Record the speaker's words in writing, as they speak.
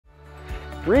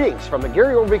Greetings from the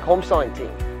Gary Overbeek Home Selling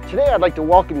Team. Today I'd like to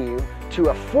welcome you to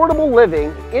affordable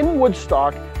living in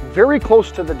Woodstock, very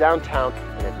close to the downtown,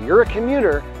 and if you're a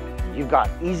commuter, you've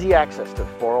got easy access to the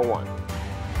 401.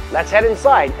 Let's head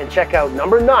inside and check out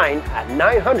number 9 at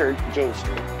 900 James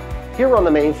Street. Here on the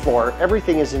main floor,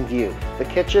 everything is in view. The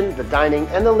kitchen, the dining,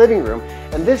 and the living room,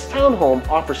 and this townhome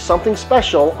offers something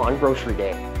special on grocery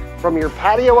day. From your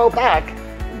patio out back,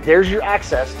 there's your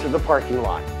access to the parking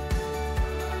lot.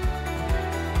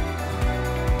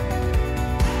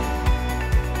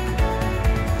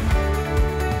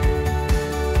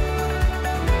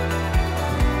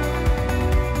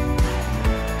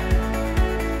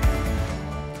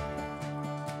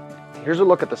 Here's a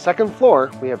look at the second floor.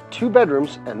 We have 2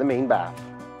 bedrooms and the main bath.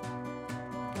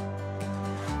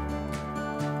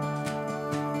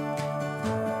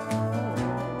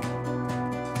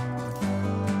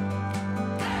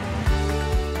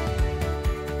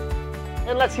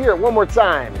 And let's hear it one more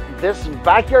time. This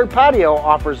backyard patio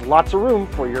offers lots of room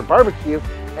for your barbecue,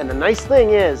 and the nice thing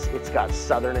is it's got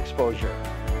southern exposure.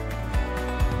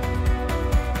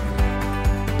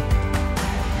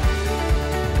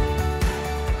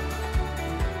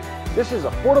 This is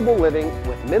affordable living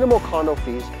with minimal condo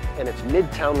fees, and it's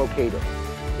midtown located.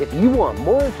 If you want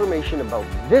more information about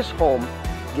this home,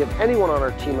 give anyone on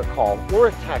our team a call or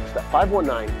a text at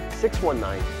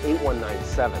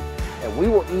 519-619-8197, and we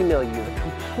will email you the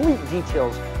complete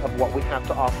details of what we have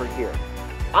to offer here.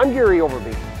 I'm Gary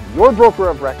Overbeek, your broker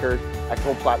of record at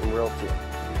Gold Platinum Realty.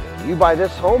 If you buy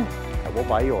this home, I will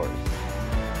buy yours.